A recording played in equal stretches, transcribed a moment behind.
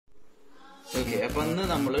Okay, അപ്പോൾ ഇന്ന്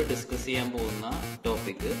നമ്മൾ ഡിസ്കസ് ചെയ്യാൻ പോകുന്ന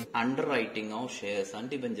topic under writing of shares and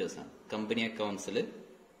debentures ആണ്. Company അക്കൗണ്ട്സിൽ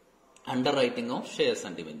under writing of shares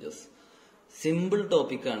and debentures simple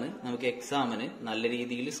ടോപ്പിക്കാണ്. നമുക്ക് എക്സാമിന് നല്ല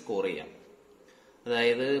രീതിയിൽ സ്കോർ ചെയ്യാം.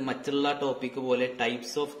 അതായത് മറ്റുള്ള ടോപ്പിക് പോലെ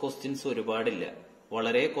ടൈപ്സ് ഓഫ് ക്വസ്റ്റ്യൻസ് ഒരുപാടില്ല,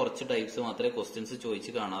 വളരെ കുറച്ച് ടൈപ്സ് മാത്രമേ ക്വസ്റ്റ്യൻസ്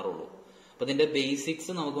ചോദിച്ച് കാണാറുള്ളൂ. അപ്പൊ ഇതിന്റെ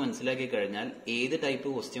ബേസിക്സ് നമുക്ക് മനസ്സിലാക്കി കഴിഞ്ഞാൽ ഏത് ടൈപ്പ്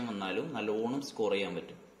ക്വസ്റ്റ്യൻ വന്നാലും നല്ലോണം സ്കോർ ചെയ്യാൻ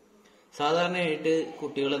പറ്റും. സാധാരണയായിട്ട്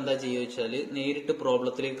കുട്ടികൾ എന്താ ചെയ്യുക വെച്ചാൽ നേരിട്ട്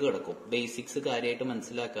പ്രോബ്ലത്തിലേക്ക് കിടക്കും. ബേസിക്സ് കാര്യമായിട്ട്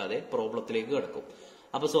മനസ്സിലാക്കാതെ പ്രോബ്ലത്തിലേക്ക് കിടക്കും.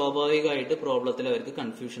 അപ്പൊ സ്വാഭാവികമായിട്ട് പ്രോബ്ലത്തിൽ അവർക്ക്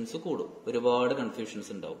കൺഫ്യൂഷൻസ് കൂടും, ഒരുപാട്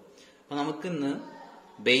കൺഫ്യൂഷൻസ് ഉണ്ടാവും. അപ്പൊ നമുക്കിന്ന്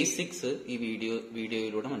ബേസിക്സ് ഈ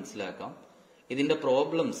വീഡിയോയിലൂടെ മനസ്സിലാക്കാം. ഇതിന്റെ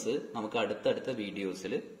പ്രോബ്ലംസ് നമുക്ക് അടുത്തടുത്ത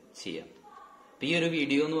വീഡിയോസിൽ ചെയ്യാം. അപ്പൊ ഈ ഒരു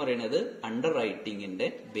വീഡിയോ എന്ന് പറയുന്നത് അണ്ടർ റൈറ്റിംഗിന്റെ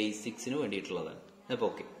ബേസിക്സിന് വേണ്ടിയിട്ടുള്ളതാണ്. അപ്പൊ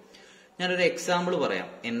ഓക്കെ, ഞാനൊരു എക്സാമ്പിൾ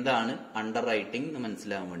പറയാം എന്താണ് അണ്ടർ റൈറ്റിംഗ് എന്ന്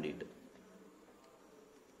മനസ്സിലാകാൻ വേണ്ടിയിട്ട്.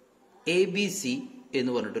 ABC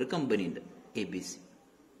എന്ന് പറഞ്ഞിട്ടൊരു കമ്പനി ഉണ്ട്, ABC.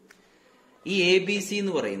 ഈ ABC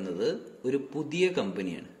എന്ന് പറയുന്നത് ഒരു പുതിയ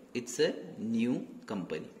കമ്പനിയാണ്. It's A new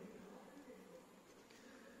company.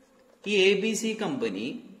 ഈ ABC കമ്പനി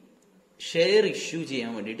ഷെയർ ഇഷ്യൂ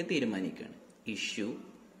ചെയ്യാൻ വേണ്ടിയിട്ട് തീരുമാനിക്കുകയാണ്. Issue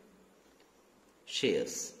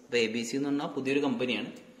shares. അപ്പൊ ABC എന്ന് പറഞ്ഞാൽ പുതിയൊരു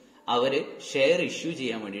കമ്പനിയാണ്. അവര് ഷെയർ ഇഷ്യൂ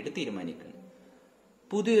ചെയ്യാൻ വേണ്ടിയിട്ട് തീരുമാനിക്കുകയാണ്.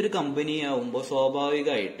 പുതിയൊരു കമ്പനി ആവുമ്പോൾ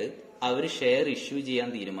സ്വാഭാവികമായിട്ട് അവർ ഷെയർ ഇഷ്യൂ ചെയ്യാൻ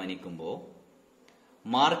തീരുമാനിക്കുമ്പോൾ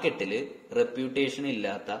മാർക്കറ്റിൽ റെപ്യൂട്ടേഷൻ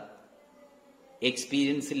ഇല്ലാത്ത,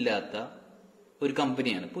 എക്സ്പീരിയൻസ് ഇല്ലാത്ത ഒരു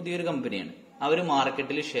കമ്പനിയാണ്, പുതിയൊരു കമ്പനിയാണ്. അവർ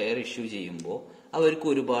മാർക്കറ്റിൽ ഷെയർ ഇഷ്യൂ ചെയ്യുമ്പോൾ അവർക്ക്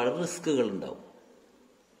ഒരുപാട് റിസ്കുകൾ ഉണ്ടാവും.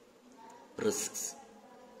 റിസ്ക്സ്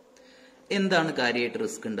എന്താണ് കാര്യമായിട്ട്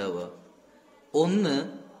റിസ്ക് ഉണ്ടാവുക? ഒന്ന്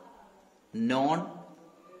നോൺ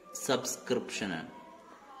സബ്സ്ക്രിപ്ഷനാണ്.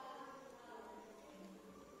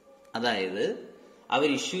 അതായത് അവർ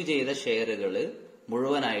ഇഷ്യൂ ചെയ്ത ഷെയറുകൾ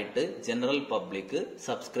മുഴുവനായിട്ട് general public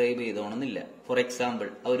subscribe ചെയ്തോണമെന്നില്ല. For example,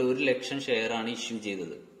 our 1,00,000 share ആണ് ഇഷ്യൂ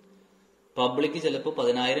ചെയ്തത്. പബ്ലിക് ചിലപ്പോൾ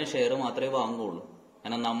 10,000 ഷെയർ മാത്രമേ വാങ്ങുള്ളൂ.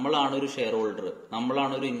 കാരണം നമ്മളാണ് ഒരു ഷെയർ ഹോൾഡർ,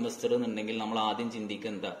 നമ്മളാണ് ഒരു ഇൻവെസ്റ്റർ എന്നുണ്ടെങ്കിൽ നമ്മൾ ആദ്യം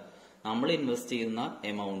ചിന്തിക്കുക എന്താ, നമ്മൾ ഇൻവെസ്റ്റ് ചെയ്യുന്ന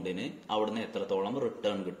എമൗണ്ടിന് അവിടുന്ന് എത്രത്തോളം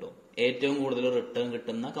റിട്ടേൺ കിട്ടും. ഏറ്റവും കൂടുതൽ റിട്ടേൺ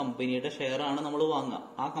കിട്ടുന്ന കമ്പനിയുടെ ഷെയർ ആണ് നമ്മൾ വാങ്ങുക.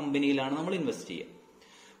 ആ കമ്പനിയിലാണ് നമ്മൾ ഇൻവെസ്റ്റ് ചെയ്യുക.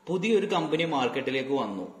 പുതിയൊരു കമ്പനി മാർക്കറ്റിലേക്ക്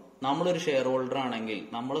വന്നു, നമ്മളൊരു ഷെയർ ഹോൾഡർ ആണെങ്കിൽ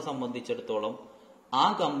നമ്മളെ സംബന്ധിച്ചിടത്തോളം ആ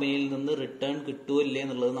കമ്പനിയിൽ നിന്ന് റിട്ടേൺ കിട്ടുമല്ലേ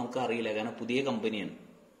എന്നുള്ളത് നമുക്ക് അറിയില്ല. കാരണം പുതിയ കമ്പനിയാണ്.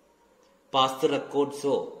 പാസ്റ്റ്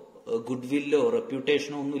റെക്കോർഡ്സോ ഗുഡ് വില്ലോ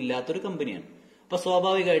റെപ്യൂട്ടേഷനോ ഒന്നും ഇല്ലാത്തൊരു കമ്പനിയാണ്. അപ്പൊ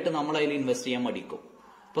സ്വാഭാവികമായിട്ട് നമ്മൾ അതിൽ ഇൻവെസ്റ്റ് ചെയ്യാൻ മടിക്കും.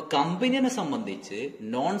 അപ്പൊ കമ്പനിയെ സംബന്ധിച്ച്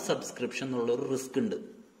നോൺ സബ്സ്ക്രിപ്ഷൻ എന്നുള്ളൊരു റിസ്ക് ഉണ്ട്.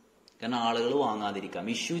 കാരണം ആളുകൾ വാങ്ങാതിരിക്കാം.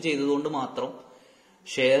 ഇഷ്യൂ ചെയ്തതുകൊണ്ട് മാത്രം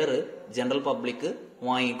ഷെയർ ജനറൽ പബ്ലിക്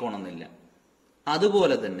വാങ്ങിക്കോണമെന്നില്ല.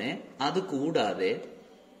 അതുപോലെ തന്നെ അത് കൂടാതെ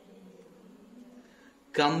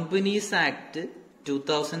കമ്പനീസ് ആക്ട്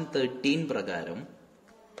 2013 പ്രകാരം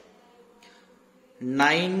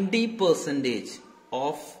 90%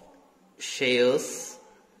 of shares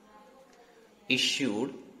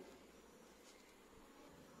issued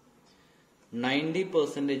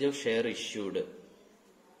 90% of share issued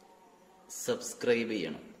subscribe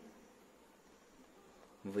ചെയ്യണം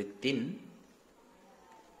വിത്തിൻ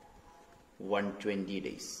 120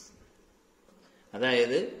 ഡേയ്സ്.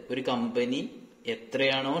 അതായത് ഒരു കമ്പനി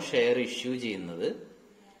എത്രയാണോ ഷെയർ ഇഷ്യൂ ചെയ്യുന്നത്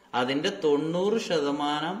അതിന്റെ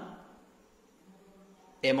 90%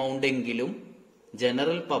 എമൗണ്ട് എങ്കിലും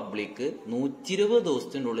ജനറൽ പബ്ലിക് 120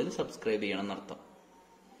 ദിവസത്തിനുള്ളിൽ സബ്സ്ക്രൈബ് ചെയ്യണം എന്നർത്ഥം.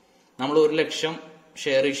 നമ്മൾ 1,00,000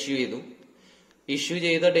 ഷെയർ ഇഷ്യൂ ചെയ്തു. ഇഷ്യൂ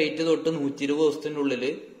ചെയ്ത ഡേറ്റ് തൊട്ട് 120 ദിവസത്തിനുള്ളിൽ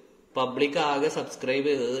പബ്ലിക് ആകെ സബ്സ്ക്രൈബ്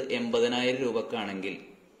ചെയ്തത് 80,000 രൂപക്കാണെങ്കിൽ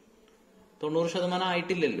 90%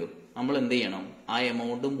 ആയിട്ടില്ലല്ലോ. നമ്മൾ എന്ത് ചെയ്യണം? ആ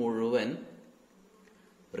എമൗണ്ട് മുഴുവൻ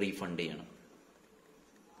റീഫണ്ട് ചെയ്യണം.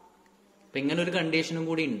 അപ്പൊ ഇങ്ങനെ ഒരു കണ്ടീഷനും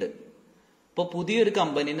കൂടി ഉണ്ട്. ഇപ്പൊ പുതിയൊരു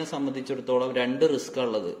കമ്പനിനെ സംബന്ധിച്ചിടത്തോളം 2 റിസ്ക്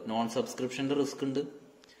ഉള്ളത്. നോൺ സബ്സ്ക്രിപ്ഷന്റെ റിസ്ക് ഉണ്ട്,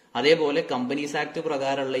 അതേപോലെ കമ്പനീസ് ആക്ട്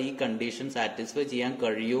പ്രകാരമുള്ള ഈ കണ്ടീഷൻ സാറ്റിസ്ഫൈ ചെയ്യാൻ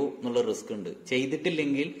കഴിയുമോ എന്നുള്ള റിസ്ക് ഉണ്ട്.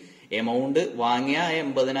 ചെയ്തിട്ടില്ലെങ്കിൽ എമൗണ്ട് വാങ്ങിയ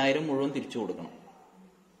 80,000 മുഴുവൻ തിരിച്ചു കൊടുക്കണം.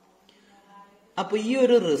 അപ്പൊ ഈ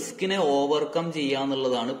ഒരു റിസ്കിനെ ഓവർകം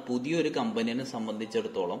ചെയ്യാന്നുള്ളതാണ് പുതിയൊരു കമ്പനിയെ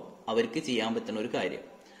സംബന്ധിച്ചിടത്തോളം അവർക്ക് ചെയ്യാൻ പറ്റുന്ന ഒരു കാര്യം.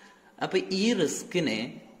 അപ്പൊ ഈ റിസ്കിനെ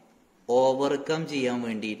ഓവർകം ചെയ്യാൻ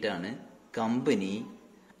വേണ്ടിയിട്ടാണ് കമ്പനി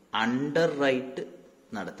അണ്ടർ റൈറ്റ്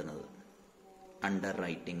നടത്തുന്നത്. Under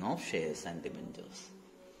writing of shares and debentures.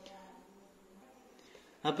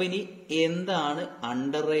 അപ്പൊ ഇനി എന്താണ്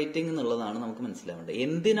അണ്ടർ റൈറ്റിംഗ് എന്നുള്ളതാണ് നമുക്ക് മനസ്സിലാവേണ്ടത്.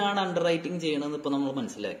 എന്തിനാണ് അണ്ടർ റൈറ്റിംഗ് ചെയ്യണമെന്ന് ഇപ്പൊ നമ്മൾ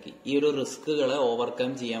മനസ്സിലാക്കി. ഈ ഒരു റിസ്കുകളെ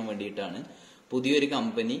ഓവർകം ചെയ്യാൻ വേണ്ടിയിട്ടാണ് പുതിയൊരു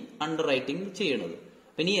കമ്പനി അണ്ടർ റൈറ്റിംഗ് ചെയ്യണത്.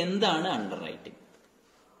 അപ്പൊ ഇനി എന്താണ് അണ്ടർ റൈറ്റിംഗ്?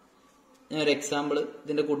 ഞാനൊരു എക്സാമ്പിൾ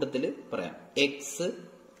ഇതിന്റെ കൂട്ടത്തിൽ പറയാം. എക്സ്,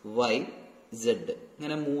 വൈ, സെഡ്,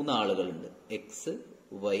 ഇങ്ങനെ 3 ആളുകളുണ്ട്. X,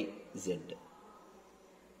 Y, Z.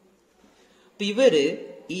 ഇവര്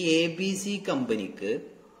ഈ എ ബി സി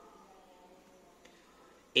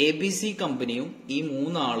കമ്പനിയും ഈ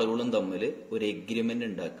മൂന്നാളുകളും തമ്മിൽ ഒരു എഗ്രിമെന്റ്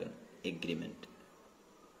ഉണ്ടാക്കുകയാണ്. എഗ്രിമെന്റ്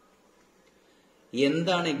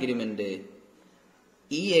എന്താണ് എഗ്രിമെന്റ്?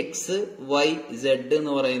 ഈ എക്സ് വൈ സെഡ്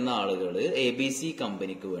എന്ന് പറയുന്ന ആളുകൾ എ ബി സി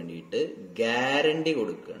കമ്പനിക്ക് വേണ്ടിയിട്ട് ഗ്യാരണ്ടി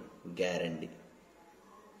കൊടുക്കുകയാണ്. Guarantee.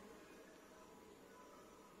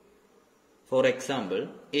 For example,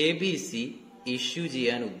 A B C issue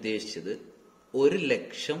ചെയ്യാൻ ഉദ്ദേശിച്ചത്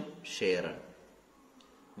 1,00,000 ഷെയറാണ്.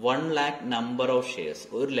 1 lakh നമ്പർ ഓഫ് ഷെയർസ്,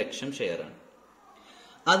 1,00,000 ഷെയറാണ്.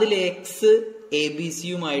 അതിൽ എക്സ് എ ബി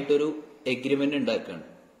സിയുമായിട്ടൊരു എഗ്രിമെന്റ് ഉണ്ടാക്കുകയാണ്.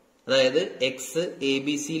 അതായത് എക്സ് എ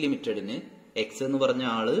ബി സി ലിമിറ്റഡിന്, എക്സ് എന്ന് പറഞ്ഞ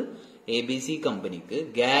ആള് എ ബി സി കമ്പനിക്ക്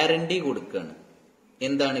ഗ്യാരണ്ടി കൊടുക്കുകയാണ്.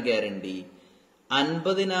 എന്താണ് ഗ്യാരണ്ടി?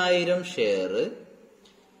 50,000 ഷെയർ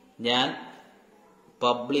ഞാൻ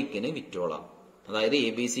പബ്ലിക്കിന് വിറ്റോളാം. അതായത് A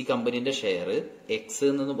B C കമ്പനിന്റെ share X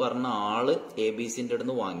എന്ന് പറഞ്ഞ ആള് എ ബി സിന്റെ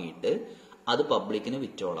അടുത്ത് വാങ്ങിയിട്ട് അത് പബ്ലിക്കിന്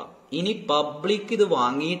വിറ്റോളാം. ഇനി പബ്ലിക് ഇത്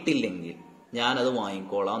വാങ്ങിയിട്ടില്ലെങ്കിൽ ഞാൻ അത്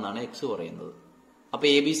വാങ്ങിക്കോളാം എന്നാണ് എക്സ് പറയുന്നത്. അപ്പൊ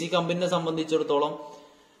എ ബി സി കമ്പനിയെ സംബന്ധിച്ചിടത്തോളം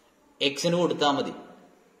എക്സിന് കൊടുത്താൽ മതി.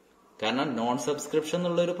 കാരണം നോൺ സബ്സ്ക്രിപ്ഷൻ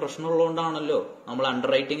എന്നുള്ള ഒരു പ്രശ്നമുള്ളതുകൊണ്ടാണല്ലോ നമ്മൾ അണ്ടർ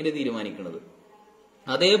റൈറ്റിംഗിന് തീരുമാനിക്കുന്നത്.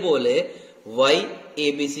 അതേപോലെ വൈ എ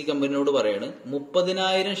ബി സി കമ്പനിയോട് പറയാണ്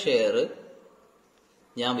 30,000 ഷെയർ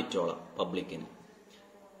ഞാൻ വിറ്റോളാം പബ്ലിക്കിന്.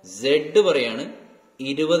 സെഡ് പറയാണ്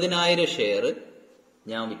 20,000 ഷെയർ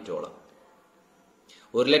ഞാൻ വിറ്റോളാം.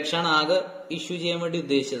 1,00,000 ആകെ ഇഷ്യൂ ചെയ്യാൻ വേണ്ടി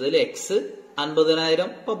ഉദ്ദേശിച്ചതിൽ എക്സ് 50,000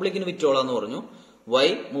 പബ്ലിക്കിന് വിറ്റോളാന്ന് പറഞ്ഞു, വൈ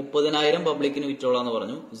 30,000 പബ്ലിക്കിന് വിറ്റോളാന്ന്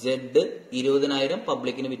പറഞ്ഞു, സെഡ് 20,000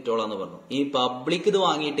 പബ്ലിക്കിന് വിറ്റോളാന്ന് പറഞ്ഞു. ഈ പബ്ലിക് ഇത്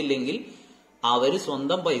വാങ്ങിയിട്ടില്ലെങ്കിൽ അവര്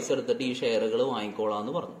സ്വന്തം പൈസ എടുത്തിട്ട് ഈ ഷെയറുകൾ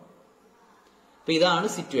വാങ്ങിക്കോളാന്ന് പറഞ്ഞു. അപ്പൊ ഇതാണ്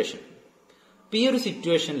സിറ്റുവേഷൻ. അപ്പൊ ഈ ഒരു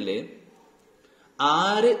സിറ്റുവേഷനിൽ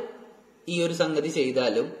ആര് ഈ ഒരു സംഗതി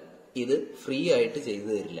ചെയ്താലും ഇത് ഫ്രീ ആയിട്ട് ചെയ്തു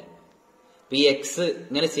തരില്ല. ഇപ്പൊ ഈ എക്സ്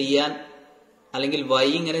ഇങ്ങനെ ചെയ്യാൻ, അല്ലെങ്കിൽ വൈ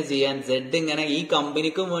ഇങ്ങനെ ചെയ്യാൻ, സെഡ് ഇങ്ങനെ ഈ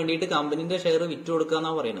കമ്പനിക്കും വേണ്ടിയിട്ട് കമ്പനിന്റെ ഷെയർ വിറ്റു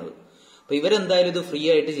കൊടുക്കാന്നാ പറയുന്നത്. അപ്പൊ ഇവരെന്തായാലും ഇത് ഫ്രീ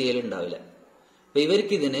ആയിട്ട് ചെയ്യലുണ്ടാവില്ല. അപ്പൊ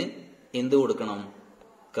ഇവർക്ക് ഇതിന് എന്ത് കൊടുക്കണം?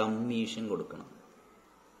 കമ്മീഷൻ കൊടുക്കണം.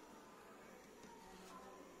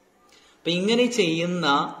 അപ്പൊ ഇങ്ങനെ ചെയ്യുന്ന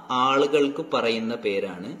ആളുകൾക്ക് പറയുന്ന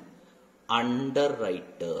പേരാണ് അണ്ടർ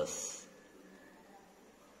റൈറ്റേഴ്സ്.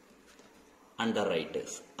 അണ്ടർ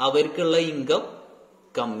റൈറ്റേഴ്സ് അവർക്കുള്ള ഇൻകം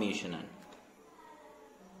കമ്മീഷനാണ്.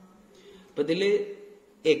 അപ്പൊ ഇതില്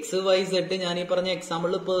എക്സ് വൈ സെഡ് ഞാൻ ഈ പറഞ്ഞ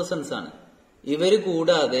എക്സാമ്പിൾ പേഴ്സൺസ് ആണ്. ഇവര്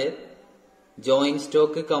കൂടാതെ joint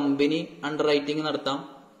stock company under writing നടത്താം,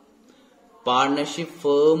 പാർട്ണർഷിപ്പ്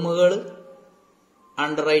ഫേമുകൾ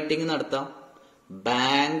അണ്ടർ റൈറ്റിംഗ് നടത്താം,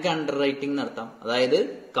 ബാങ്ക് അണ്ടർ റൈറ്റിംഗ് നടത്താം. അതായത്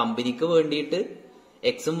കമ്പനിക്ക് വേണ്ടിയിട്ട്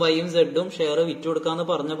എക്സും വൈയും സെഡും ഷെയർ വിറ്റ് കൊടുക്കാന്ന്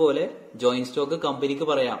പറഞ്ഞ പോലെ ജോയിന്റ് സ്റ്റോക്ക് കമ്പനിക്ക്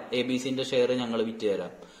പറയാം എ ബി സിന്റെ ഷെയർ ഞങ്ങൾ വിറ്റ്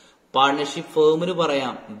തരാം. പാർട്ണർഷിപ്പ് ഫേമിന്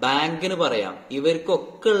പറയാം, ബാങ്കിന് പറയാം.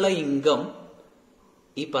 ഇവർക്കൊക്കെ ഉള്ള ഇൻകം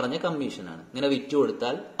ഈ പറഞ്ഞ കമ്മീഷനാണ്. ഇങ്ങനെ വിറ്റ്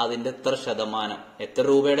കൊടുത്താൽ അതിന്റെ എത്ര ശതമാനം, എത്ര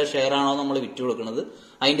രൂപയുടെ ഷെയർ ആണോ നമ്മൾ വിറ്റ് കൊടുക്കുന്നത്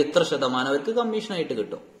അതിന്റെ എത്ര ശതമാനം അവർക്ക് കമ്മീഷനായിട്ട്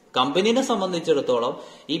കിട്ടും. കമ്പനീനെ സംബന്ധിച്ചിടത്തോളം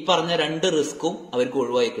ഈ പറഞ്ഞ 2 റിസ്ക്കും അവർക്ക്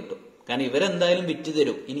ഒഴിവായി കിട്ടും. കാരണം ഇവരെന്തായാലും വിറ്റ്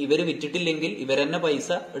തരും. ഇനി ഇവര് വിറ്റിട്ടില്ലെങ്കിൽ ഇവരെന്നെ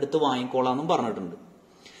പൈസ എടുത്ത് വാങ്ങിക്കോളാന്നും പറഞ്ഞിട്ടുണ്ട്.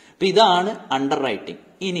 അപ്പൊ ഇതാണ് അണ്ടർ റൈറ്റിംഗ്.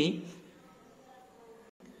 ഇനി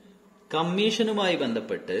കമ്മീഷനുമായി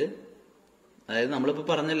ബന്ധപ്പെട്ട്, അതായത് നമ്മളിപ്പോ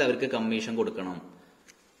പറഞ്ഞല്ലോ അവർക്ക് കമ്മീഷൻ കൊടുക്കണം.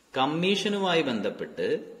 കമ്മീഷനുമായി ബന്ധപ്പെട്ട്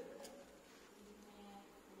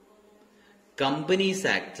കമ്പനീസ്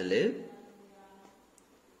ആക്ടില്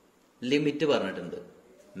ലിമിറ്റ് പറഞ്ഞിട്ടുണ്ട്.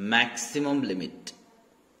 Maximum limit.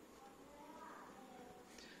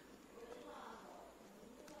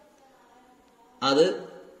 അത്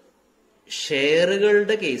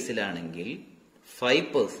ഷെയറുകളുടെ കേസിലാണെങ്കിൽ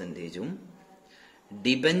 5%,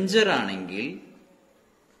 ഡിബഞ്ചർ ആണെങ്കിൽ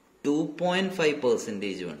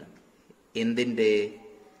 2.5% എന്തിന്റെ?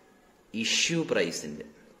 ഇഷ്യൂ പ്രൈസിന്റെ.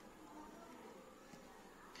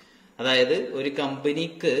 അതായത് ഒരു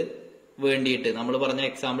കമ്പനിക്ക് വേണ്ടിയിട്ട് നമ്മൾ പറഞ്ഞ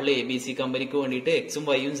എക്സാമ്പിൾ എ ബി സി കമ്പനിക്ക് വേണ്ടിയിട്ട് എക്സും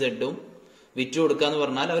വൈയും സെഡും വിറ്റ് കൊടുക്കാന്ന്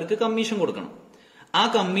പറഞ്ഞാൽ അവർക്ക് കമ്മീഷൻ കൊടുക്കണം. ആ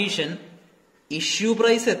കമ്മീഷൻ ഇഷ്യൂ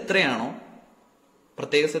പ്രൈസ് എത്രയാണോ,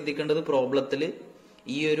 പ്രത്യേകം ശ്രദ്ധിക്കേണ്ടത് പ്രോബ്ലത്തിൽ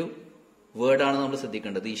ഈ ഒരു വേർഡാണ് നമ്മൾ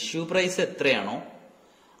ശ്രദ്ധിക്കേണ്ടത്. ഇഷ്യൂ പ്രൈസ് എത്രയാണോ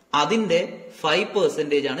അതിന്റെ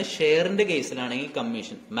 5% ആണ് ഷെയറിന്റെ കേസിലാണെങ്കിൽ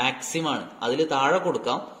കമ്മീഷൻ. മാക്സിമം ആണ്. അതിൽ താഴെ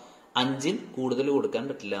കൊടുക്കാം, 5-ൽ കൂടുതൽ കൊടുക്കാൻ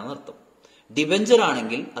പറ്റില്ല എന്നർത്ഥം. ഡിബഞ്ചർ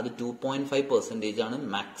ആണെങ്കിൽ അത് 2.5% ആണ്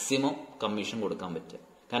മാക്സിമം കമ്മീഷൻ കൊടുക്കാൻ പറ്റുക.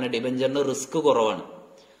 കാരണം ഡിബഞ്ചറിന് റിസ്ക് കുറവാണ്.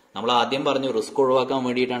 നമ്മൾ ആദ്യം പറഞ്ഞു റിസ്ക് ഒഴിവാക്കാൻ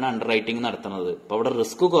വേണ്ടിയിട്ടാണ് അണ്ടർ റൈറ്റിംഗ് നടത്തുന്നത്. അപ്പൊ അവിടെ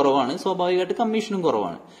റിസ്ക് കുറവാണ്, സ്വാഭാവികമായിട്ട് കമ്മീഷനും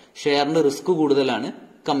കുറവാണ്. ഷെയറിന്റെ റിസ്ക് കൂടുതലാണ്,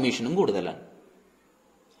 കമ്മീഷനും കൂടുതലാണ്.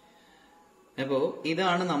 അപ്പോ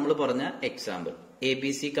ഇതാണ് നമ്മൾ പറഞ്ഞ example. A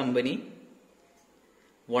B C company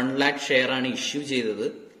 1 lakh share ആണ് ഇഷ്യൂ ചെയ്തത്.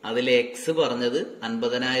 അതിൽ എക്സ് പറഞ്ഞത്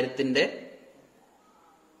 50,000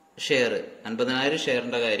 ഷെയർ, 50,000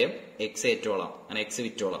 ഷെയറിന്റെ കാര്യം എക്സ് ഏറ്റോളാം, അങ്ങനെ എക്സ്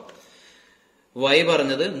വിറ്റോളാം. വൈ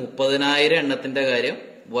പറഞ്ഞത് 30,000 എണ്ണത്തിന്റെ കാര്യം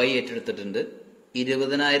വൈ ഏറ്റെടുത്തിട്ടുണ്ട്,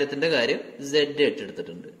 20,000 കാര്യം സെഡ്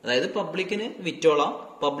ഏറ്റെടുത്തിട്ടുണ്ട്. അതായത് പബ്ലിക്കിന് വിറ്റോളാം,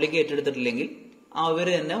 പബ്ലിക് ഏറ്റെടുത്തിട്ടില്ലെങ്കിൽ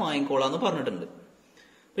അവര് തന്നെ വാങ്ങിക്കോളാന്ന് പറഞ്ഞിട്ടുണ്ട്.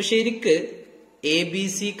 അപ്പൊ ശരിക്ക്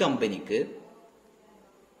ABC കമ്പനിക്ക്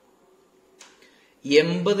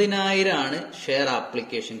 80,000 ഷെയർ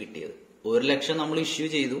ആപ്ലിക്കേഷൻ കിട്ടിയത്. 1,00,000 നമ്മൾ ഇഷ്യൂ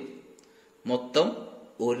ചെയ്തു, മൊത്തം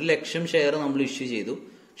 1,00,000 ഷെയർ നമ്മൾ ഇഷ്യൂ ചെയ്തു.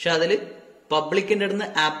 പക്ഷെ അതിൽ പബ്ലിക്കിന്റെ അടുത്ത്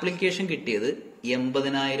ആപ്ലിക്കേഷൻ കിട്ടിയത്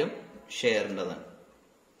 80,000 ഷെയറിൻ്റെതാണ്.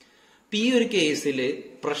 അപ്പൊ ഈ ഒരു കേസിൽ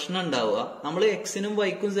പ്രശ്നം ഉണ്ടാവുക, നമ്മൾ എക്സിനും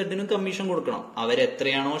വൈക്കും സെഡിനും കമ്മീഷൻ കൊടുക്കണം.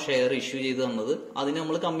 അവരെത്രയാണോ ഷെയർ ഇഷ്യൂ ചെയ്ത് തന്നത് അതിന്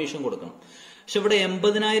നമ്മൾ കമ്മീഷൻ കൊടുക്കണം. പക്ഷെ ഇവിടെ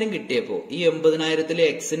 80,000 കിട്ടിയപ്പോ ഈ 80,000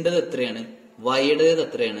 എക്സിന്റേത് എത്രയാണ്, വൈയുടേത്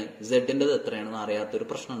എത്രയാണ്, സെഡിന്റേത് എത്രയാണെന്ന് അറിയാത്തൊരു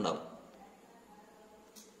പ്രശ്നം ഉണ്ടാവും.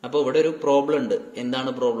 അപ്പൊ ഇവിടെ ഒരു പ്രോബ്ലം ഉണ്ട്. എന്താണ്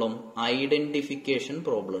പ്രോബ്ലം? ഐഡന്റിഫിക്കേഷൻ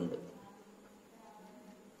പ്രോബ്ലം ഉണ്ട്.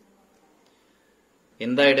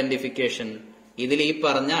 എന്താ ഐഡന്റിഫിക്കേഷൻ? ഇതിൽ ഈ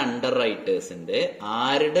പറഞ്ഞ അണ്ടർ റൈറ്റേഴ്സിന്റെ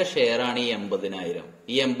ആരുടെ ഷെയർ ആണ് ഈ 80,000?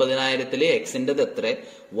 ഈ 80,000 എക്സിന്റേത് എത്ര,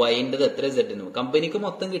 വൈന്റേത് എത്ര, സെഡിന്? കമ്പനിക്ക്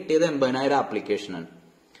മൊത്തം കിട്ടിയത് 80,000 ആപ്ലിക്കേഷൻ ആണ്.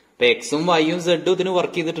 അപ്പൊ എക്സും വൈയും സെഡും ഇതിന്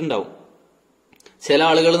വർക്ക് ചെയ്തിട്ടുണ്ടാവും. ചില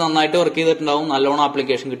ആളുകൾ നന്നായിട്ട് വർക്ക് ചെയ്തിട്ടുണ്ടാവും, നല്ലോണം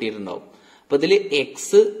ആപ്ലിക്കേഷൻ കിട്ടിയിട്ടുണ്ടാവും. അപ്പൊ ഇതിൽ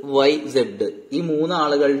എക്സ് വൈ സെഡ് ഈ 3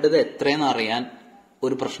 ആളുകളുടേത് എത്രയെന്ന് അറിയാൻ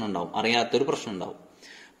ഒരു പ്രശ്നം ഉണ്ടാവും, അറിയാത്തൊരു പ്രശ്നം ഉണ്ടാവും.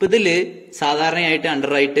 അപ്പൊ ഇതില് സാധാരണയായിട്ട്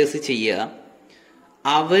അണ്ടർ റൈറ്റേഴ്സ് ചെയ്യുക,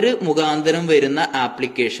 അവര് മുഖാന്തരം വരുന്ന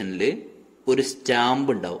ആപ്ലിക്കേഷനിൽ ഒരു സ്റ്റാമ്പ്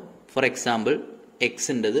ഉണ്ടാവും. ഫോർ എക്സാമ്പിൾ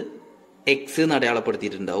എക്സിൻ്റെത് എക്സ് എന്ന്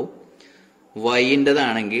അടയാളപ്പെടുത്തിയിട്ടുണ്ടാവും,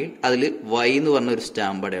 വൈൻ്റെതാണെങ്കിൽ അതിൽ വൈ എന്ന് പറഞ്ഞ ഒരു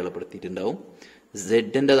സ്റ്റാമ്പ് അടയാളപ്പെടുത്തിയിട്ടുണ്ടാവും,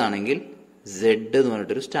 സെഡിൻ്റെതാണെങ്കിൽ സെഡ് എന്ന്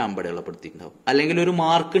പറഞ്ഞിട്ടൊരു സ്റ്റാമ്പ് അടയാളപ്പെടുത്തിയിട്ടുണ്ടാവും. അല്ലെങ്കിൽ ഒരു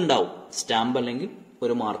മാർക്ക് ഉണ്ടാവും, സ്റ്റാമ്പ് അല്ലെങ്കിൽ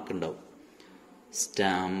ഒരു മാർക്ക് ഉണ്ടാവും,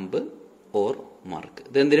 സ്റ്റാമ്പ് ഓർ മാർക്ക്.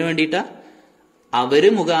 ഇത് എന്തിനു വേണ്ടിയിട്ടാ? അവര്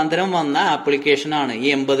മുഖാന്തരം വന്ന ആപ്ലിക്കേഷൻ ആണ്. ഈ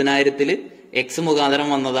 80,000 എക്സ് മുഖാന്തരം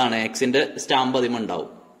വന്നതാണ്, എക്സിന്റെ സ്റ്റാമ്പ് അതിമുണ്ടാവും.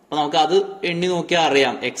 അപ്പൊ നമുക്ക് അത് എണ്ണി നോക്കിയാൽ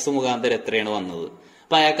അറിയാം എക്സ് മുഖാന്തരം എത്രയാണ് വന്നത്.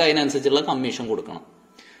 അപ്പൊ അയാൾക്ക് അതിനനുസരിച്ചുള്ള കമ്മീഷൻ കൊടുക്കണം.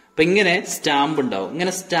 അപ്പൊ ഇങ്ങനെ സ്റ്റാമ്പ് ഉണ്ടാവും.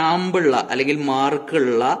 ഇങ്ങനെ സ്റ്റാമ്പുള്ള അല്ലെങ്കിൽ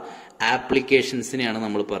മാർക്കുള്ള ആപ്ലിക്കേഷൻസിനെയാണ്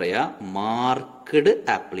നമ്മൾ പറയാ മാർക്ക്ഡ്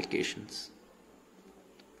ആപ്ലിക്കേഷൻസ്.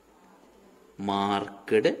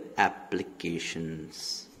 Marked applications.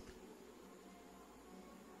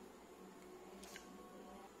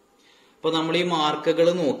 അപ്പൊ നമ്മൾ ഈ മാർക്കുകൾ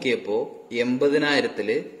നോക്കിയപ്പോ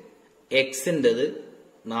 80,000 എക്സിൻ്റെത്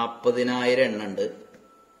 40,000 എണ്ണം ഉണ്ട്,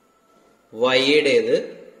 വൈയുടേത്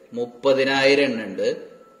 30,000 എണ്ണം ഉണ്ട്,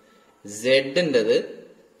 സെഡിൻ്റെത്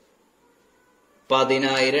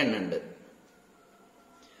 10,000 എണ്ണം ഉണ്ട്.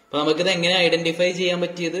 അപ്പൊ നമുക്കിത് എങ്ങനെ ഐഡന്റിഫൈ ചെയ്യാൻ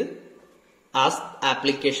പറ്റിയത്? ആ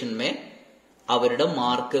ആപ്ലിക്കേഷൻമേ അവരുടെ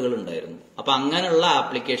മാർക്കുകൾ ഉണ്ടായിരുന്നു. അപ്പൊ അങ്ങനെയുള്ള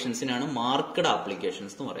ആപ്ലിക്കേഷൻസിനാണ് മാർക്ക്ഡ്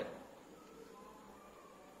ആപ്ലിക്കേഷൻസ് എന്ന് പറയാം.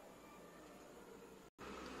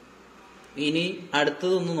 ഇനി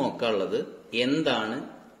അടുത്തതൊന്ന് നോക്കാനുള്ളത് എന്താണ്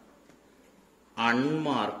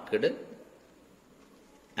അൺമാർക്ക്ഡ്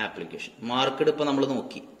ആപ്ലിക്കേഷൻ. മാർക്ക്ഡ് ഇപ്പൊ നമ്മൾ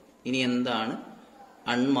നോക്കി, ഇനി എന്താണ്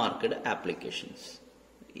അൺമാർക്ക്ഡ് ആപ്ലിക്കേഷൻസ്?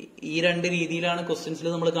 ഈ 2 രീതിയിലാണ് ക്വസ്റ്റ്യൻസിൽ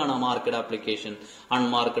നമ്മൾ കാണാം, മാർക്ക്ഡ് ആപ്ലിക്കേഷൻ,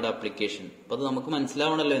 അൺമാർക്ക്ഡ് ആപ്ലിക്കേഷൻ. അപ്പൊ അത് നമുക്ക്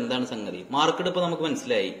മനസ്സിലാവണല്ലോ എന്താണ് സംഗതി. മാർക്ക്ഡ് ഇപ്പൊ നമുക്ക്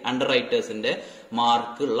മനസ്സിലായി, അണ്ടർ റൈറ്റേഴ്സിന്റെ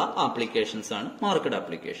മാർക്കുള്ള ആപ്ലിക്കേഷൻസ് ആണ് മാർക്ക്ഡ്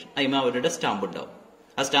ആപ്ലിക്കേഷൻ. അതിന് അവരുടെ സ്റ്റാമ്പ് ഉണ്ടാവും.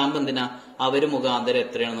 ആ സ്റ്റാമ്പ് എന്തിനാ? അവര് മുഖാന്തരം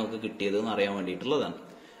എത്രയാണ് നമുക്ക് കിട്ടിയത് എന്ന് അറിയാൻ വേണ്ടിയിട്ടുള്ളതാണ്.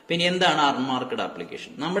 പിന്നെ എന്താണ് അൺമാർക്ക്ഡ്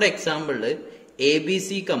ആപ്ലിക്കേഷൻ? നമ്മുടെ എക്സാമ്പിളില് ABC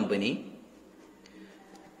കമ്പനി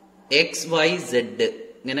XYZ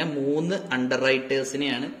ഇങ്ങനെ 3 അണ്ടർ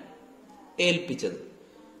റൈറ്റേഴ്സിനെയാണ് ഏൽപ്പിച്ചത്.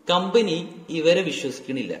 കമ്പനി ഇവരെ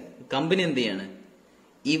വിശ്വസിക്കണില്ല. കമ്പനി എന്ത് ചെയ്യാണ്?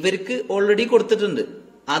 ഇവർക്ക് ഓൾറെഡി കൊടുത്തിട്ടുണ്ട്,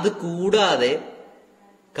 അത് കൂടാതെ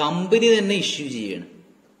കമ്പനി തന്നെ ഇഷ്യൂ ചെയ്യാണ്.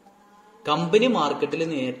 കമ്പനി മാർക്കറ്റിൽ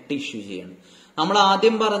നേരിട്ട് ഇഷ്യൂ ചെയ്യാണ്. നമ്മൾ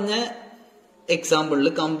ആദ്യം പറഞ്ഞ എക്സാമ്പിളിൽ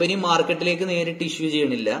കമ്പനി മാർക്കറ്റിലേക്ക് നേരിട്ട് ഇഷ്യൂ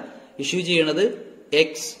ചെയ്യണില്ല. ഇഷ്യൂ ചെയ്യണത്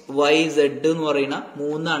XYZ എന്ന് പറയുന്ന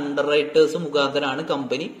 3 അണ്ടർ റൈറ്റേഴ്സ് മുഖാന്തരമാണ്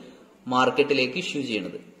കമ്പനി മാർക്കറ്റിലേക്ക് ഇഷ്യൂ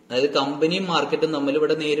ചെയ്യണത്. അതായത് കമ്പനിയും മാർക്കറ്റും തമ്മിൽ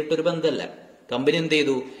ഇവിടെ നേരിട്ടൊരു ബന്ധമല്ല. കമ്പനി എന്ത്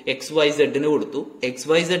ചെയ്തു? XYZ കൊടുത്തു,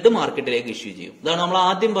 XYZ മാർക്കറ്റിലേക്ക് ഇഷ്യൂ ചെയ്യും. ഇതാണ് നമ്മൾ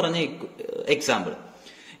ആദ്യം പറഞ്ഞ എക്സാമ്പിൾ.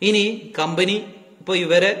 ഇനി കമ്പനി ഇപ്പൊ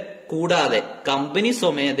ഇവരെ കൂടാതെ കമ്പനി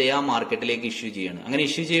സ്വമേധയാ മാർക്കറ്റിലേക്ക് ഇഷ്യൂ ചെയ്യണം. അങ്ങനെ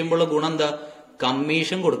ഇഷ്യൂ ചെയ്യുമ്പോൾ ഗുണം എന്താ?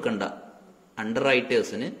 കമ്മീഷൻ കൊടുക്കണ്ട, അണ്ടർ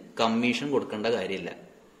റൈറ്റേഴ്സിന് കമ്മീഷൻ കൊടുക്കേണ്ട കാര്യമില്ല.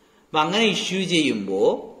 അപ്പൊ അങ്ങനെ ഇഷ്യൂ ചെയ്യുമ്പോ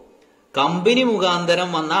കമ്പനി മുഖാന്തരം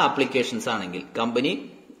വന്ന ആപ്ലിക്കേഷൻസ് ആണെങ്കിൽ, കമ്പനി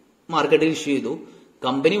മാർക്കറ്റിൽ ഇഷ്യൂ ചെയ്തു,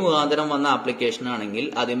 കമ്പനി മുഖാന്തരം വന്ന ആപ്ലിക്കേഷൻ ആണെങ്കിൽ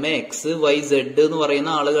അതിന്മേ XYZ എന്ന് പറയുന്ന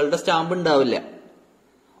ആളുകളുടെ സ്റ്റാമ്പ് ഉണ്ടാവില്ല,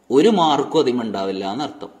 ഒരു മാർക്കും അതിമുണ്ടാവില്ല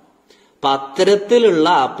എന്നർത്ഥം. അപ്പൊ അത്തരത്തിലുള്ള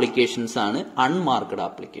ആപ്ലിക്കേഷൻസ് ആണ് അൺമാർക്കഡ്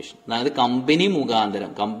ആപ്ലിക്കേഷൻ. അതായത് കമ്പനി മുഖാന്തരം,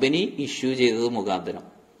 കമ്പനി ഇഷ്യൂ ചെയ്തത് മുഖാന്തരം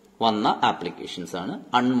വന്ന ആപ്ലിക്കേഷൻസ് ആണ്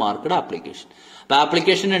അൺമാർക്കഡ് ആപ്ലിക്കേഷൻ. അപ്പൊ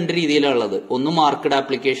ആപ്ലിക്കേഷൻ രണ്ട് രീതിയിലുള്ളത്, ഒന്ന് മാർക്കഡ്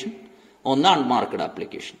ആപ്ലിക്കേഷൻ, ഒന്ന് അൺമാർക്കഡ്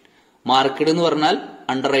ആപ്ലിക്കേഷൻ. മാർക്കഡ് എന്ന് പറഞ്ഞാൽ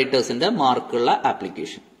അണ്ടർ റൈറ്റേഴ്സിന്റെ മാർക്കുള്ള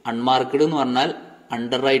ആപ്ലിക്കേഷൻ. അൺമാർക്കഡ് എന്ന് പറഞ്ഞാൽ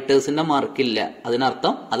അണ്ടർ റൈറ്റേഴ്സിന്റെ മാർക്കില്ല,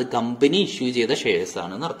 അതിനർത്ഥം അത് കമ്പനി ഇഷ്യൂ ചെയ്ത ഷെയർസ്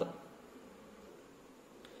ആണ് എന്നർത്ഥം.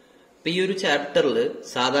 ഇപ്പൊ ഈ ഒരു ചാപ്റ്ററിൽ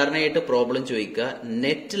സാധാരണയായിട്ട് പ്രോബ്ലം ചോദിക്കുക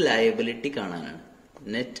നെറ്റ് ലയബിലിറ്റി കാണാനാണ്.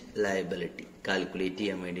 നെറ്റ് ലയബിലിറ്റി കാൽക്കുലേറ്റ്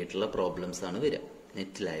ചെയ്യാൻ വേണ്ടിയിട്ടുള്ള പ്രോബ്ലംസ് ആണ് വരിക.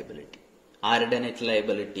 നെറ്റ് ലയബിലിറ്റി ആരുടെ net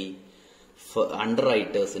liability? Under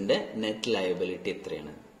റൈറ്റേഴ്സിന്റെ net liability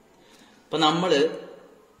എത്രയാണ്? അപ്പൊ നമ്മള്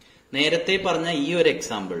നേരത്തെ പറഞ്ഞ ഈ ഒരു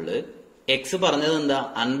എക്സാമ്പിളില് എക്സ് പറഞ്ഞത് എന്താ?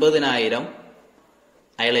 50,000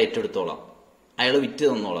 അയാൾ ഏറ്റെടുത്തോളാം, അയാൾ വിറ്റ്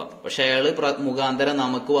തന്നോളാം. പക്ഷെ അയാൾ മുഖാന്തരം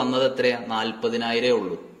നമുക്ക് വന്നത് എത്രയാ? 40,000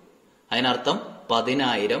 ഉള്ളൂ. അതിനർത്ഥം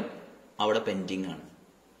 10,000 അവിടെ പെൻഡിങ് ആണ്.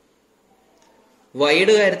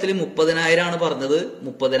 വൈയുടെ കാര്യത്തിൽ 30,000 ആണ് പറഞ്ഞത്,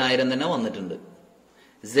 30,000 തന്നെ വന്നിട്ടുണ്ട്.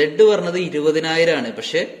 സെഡ് പറഞ്ഞത് 20,000 ആണ്,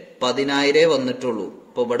 പക്ഷെ 10,000 വന്നിട്ടുള്ളൂ.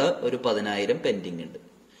 ഇപ്പൊ ഇവിടെ ഒരു 10,000 പെൻഡിങ് ഉണ്ട്.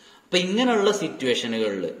 അപ്പൊ ഇങ്ങനെയുള്ള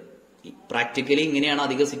സിറ്റുവേഷനുകളിൽ പ്രാക്ടിക്കലി ഇങ്ങനെയാണ്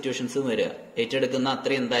അധിക സിറ്റുവേഷൻസ് വരിക. ഏറ്റെടുക്കുന്ന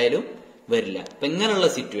അത്ര എന്തായാലും വരില്ല. അപ്പൊ ഇങ്ങനെയുള്ള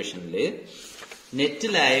സിറ്റുവേഷനില്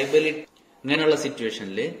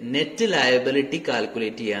നെറ്റ് ലയബിലിറ്റി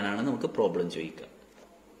കാൽക്കുലേറ്റ് ചെയ്യാനാണ് നമുക്ക് പ്രോബ്ലം ചോദിക്കുക.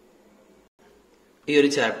 ഈ ഒരു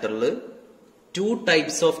ചാപ്റ്ററിൽ 2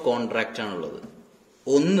 ടൈപ്സ് ഓഫ് കോൺട്രാക്ട് ആണുള്ളത്.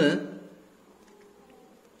 ഒന്ന്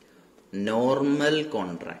normal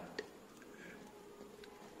contract,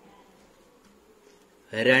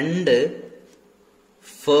 2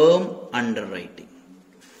 firm under writing.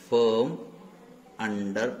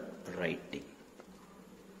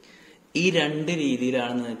 ഈ രണ്ട്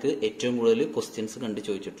രീതിയിലാണ് നിങ്ങൾക്ക് ഏറ്റവും കൂടുതൽ ക്വസ്റ്റ്യൻസ് കണ്ടു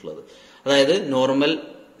ചോദിച്ചിട്ടുള്ളത്. അതായത് നോർമൽ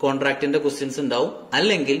കോൺട്രാക്ടിന്റെ ക്വസ്റ്റ്യൻസ് ഉണ്ടാവും,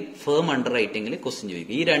 അല്ലെങ്കിൽ ഫേം അണ്ടർ റൈറ്റിംഗിൽ ക്വസ്റ്റ്യൻ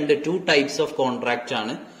ചോദിക്കും. ഈ 2 ടൈപ്സ് ഓഫ് കോൺട്രാക്ട്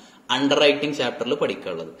ആണ് അണ്ടർ റൈറ്റിംഗ് ചാപ്റ്ററിൽ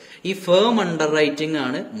പഠിക്കാനുള്ളത്. ഈ ഫേം അണ്ടർ റൈറ്റിംഗ്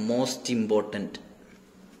ആണ് മോസ്റ്റ് ഇമ്പോർട്ടന്റ്.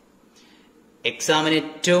 എക്സാമിന്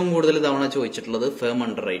ഏറ്റവും കൂടുതൽ തവണ ചോദിച്ചിട്ടുള്ളത് ഫേം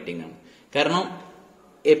അണ്ടർ റൈറ്റിംഗ് ആണ്. കാരണം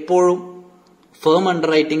എപ്പോഴും ഫേം അണ്ടർ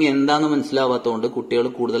റൈറ്റിംഗ് എന്താന്ന് മനസ്സിലാവാത്തതുകൊണ്ട് കുട്ടികൾ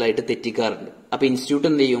കൂടുതലായിട്ട് തെറ്റിക്കാറുണ്ട്. അപ്പൊ ഇൻസ്റ്റിറ്റ്യൂട്ട്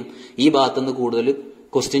എന്ത് ചെയ്യും? ഈ ഭാഗത്തുനിന്ന് കൂടുതൽ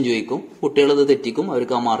ക്വസ്റ്റ്യൻ ചോദിക്കും, കുട്ടികൾ ഇത് തെറ്റിക്കും,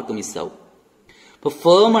 അവർക്ക് ആ മാർക്ക് മിസ്സാവും. അപ്പൊ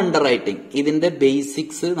ഫേം അണ്ടർ റൈറ്റിംഗ് ഇതിന്റെ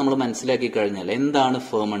ബേസിക്സ് നമ്മൾ മനസ്സിലാക്കി കഴിഞ്ഞാൽ, എന്താണ്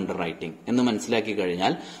ഫേം അണ്ടർ റൈറ്റിംഗ് എന്ന് മനസ്സിലാക്കി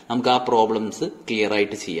കഴിഞ്ഞാൽ നമുക്ക് ആ പ്രോബ്ലംസ് ക്ലിയർ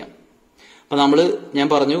ആയിട്ട് ചെയ്യാം. അപ്പൊ ഞാൻ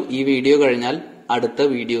പറഞ്ഞു ഈ വീഡിയോ കഴിഞ്ഞാൽ അടുത്ത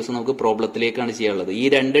വീഡിയോസ് നമുക്ക് പ്രോബ്ലത്തിലേക്കാണ് ചെയ്യാനുള്ളത്. ഈ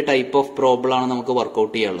 2 ടൈപ്പ് ഓഫ് പ്രോബ്ലം ആണ് നമുക്ക്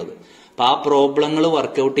വർക്ക്ഔട്ട് ചെയ്യാനുള്ളത്. അപ്പൊ ആ പ്രോബ്ലങ്ങൾ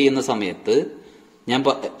വർക്ക്ഔട്ട് ചെയ്യുന്ന സമയത്ത് ഞാൻ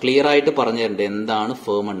ക്ലിയർ ആയിട്ട് പറഞ്ഞു തരേണ്ടത് എന്താണ്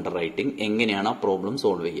ഫേം അണ്ടർ റൈറ്റിംഗ്, എങ്ങനെയാണ് ആ പ്രോബ്ലം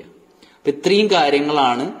സോൾവ് ചെയ്യുക. അപ്പൊ ഇത്രയും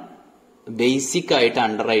കാര്യങ്ങളാണ് ബേസിക് ആയിട്ട്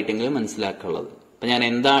അണ്ടർ റൈറ്റിംഗിൽ മനസ്സിലാക്കാനുള്ളത്. അപ്പൊ ഞാൻ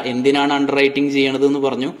എന്തിനാണ് അണ്ടർ റൈറ്റിംഗ് ചെയ്യണത് എന്ന്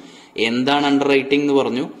പറഞ്ഞു, എന്താണ് അണ്ടർ റൈറ്റിംഗ് എന്ന്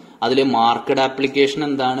പറഞ്ഞു, അതിൽ മാർക്കഡ് ആപ്ലിക്കേഷൻ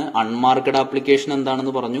എന്താണ്, അൺമാർക്കഡ് ആപ്ലിക്കേഷൻ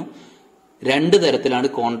എന്താണെന്ന് പറഞ്ഞു. 2 തരത്തിലാണ്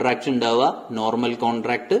കോൺട്രാക്ട് ഉണ്ടാവുക, normal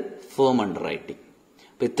contract, firm under writing.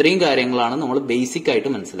 അപ്പൊ ഇത്രയും കാര്യങ്ങളാണ് നമ്മൾ ബേസിക് ആയിട്ട്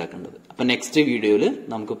മനസ്സിലാക്കേണ്ടത്. അപ്പൊ നെക്സ്റ്റ് വീഡിയോയിൽ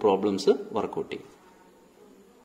നമുക്ക് പ്രോബ്ലംസ് വർക്ക്ഔട്ട് ചെയ്യും.